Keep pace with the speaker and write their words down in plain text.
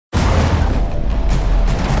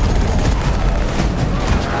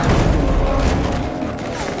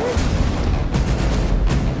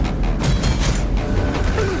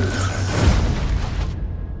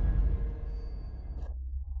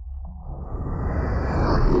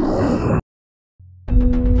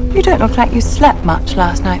You don't look like you slept much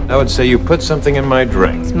last night. I would say you put something in my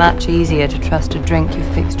drink. It's much easier to trust a drink you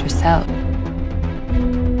fixed yourself.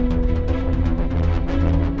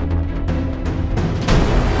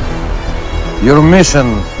 Your mission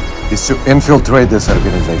is to infiltrate this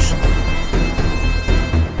organization.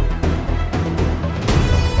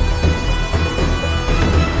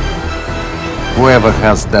 Whoever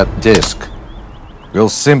has that disc will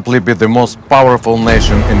simply be the most powerful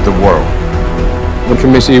nation in the world. The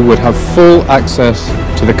committee would have full access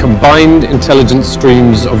to the combined intelligence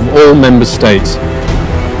streams of all member states.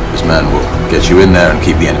 This man will get you in there and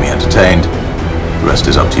keep the enemy entertained. The rest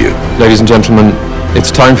is up to you. Ladies and gentlemen, it's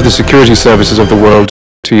time for the security services of the world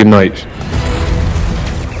to unite.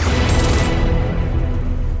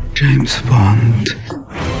 James Bond.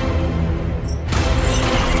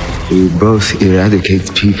 We both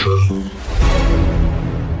eradicate people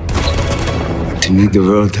to make the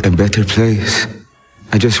world a better place.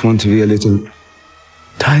 I just want to be a little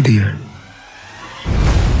tidier.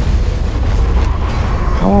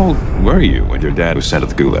 How old were you when your dad was sent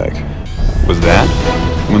to the Gulag? Was that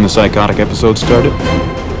when the psychotic episode started?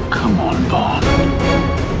 Come on, Bond.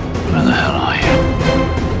 Where the hell are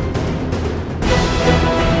you?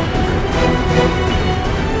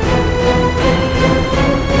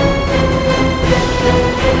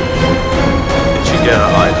 Chigera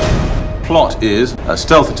Island. Plot is a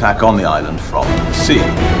stealth attack on the island from the sea.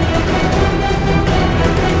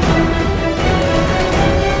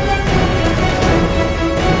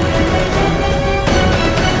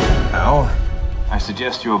 Now, I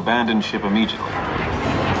suggest you abandon ship immediately.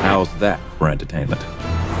 how's that for entertainment?